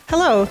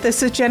Hello,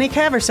 this is Jenny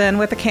Caverson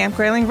with the Camp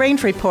Grayling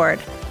Range Report.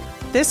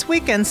 This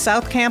weekend,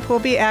 South Camp will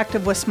be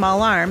active with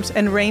small arms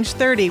and Range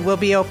 30 will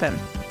be open.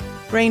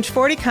 Range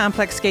 40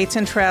 complex gates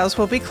and trails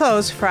will be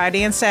closed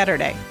Friday and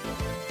Saturday.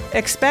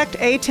 Expect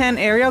A-10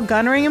 aerial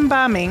gunnery and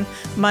bombing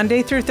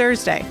Monday through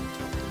Thursday.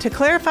 To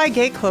clarify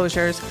gate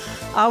closures,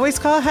 always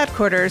call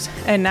headquarters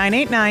at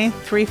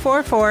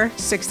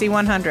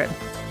 989-344-6100.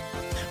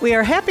 We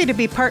are happy to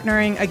be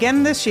partnering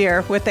again this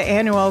year with the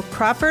annual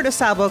Crawford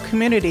AuSable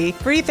Community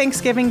Free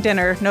Thanksgiving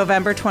Dinner,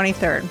 November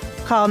 23rd.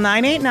 Call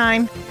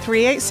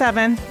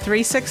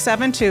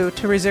 989-387-3672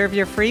 to reserve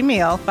your free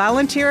meal,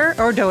 volunteer,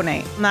 or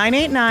donate.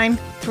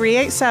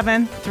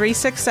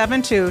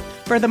 989-387-3672.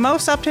 For the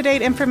most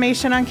up-to-date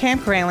information on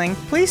Camp Grayling,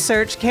 please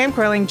search Camp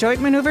Grayling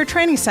Joint Maneuver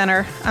Training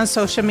Center on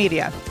social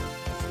media.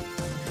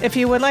 If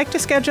you would like to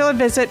schedule a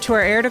visit to our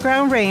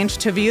air-to-ground range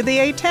to view the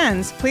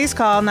A-10s, please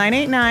call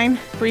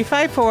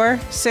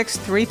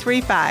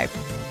 989-354-6335.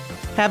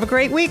 Have a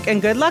great week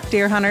and good luck,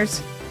 deer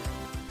hunters.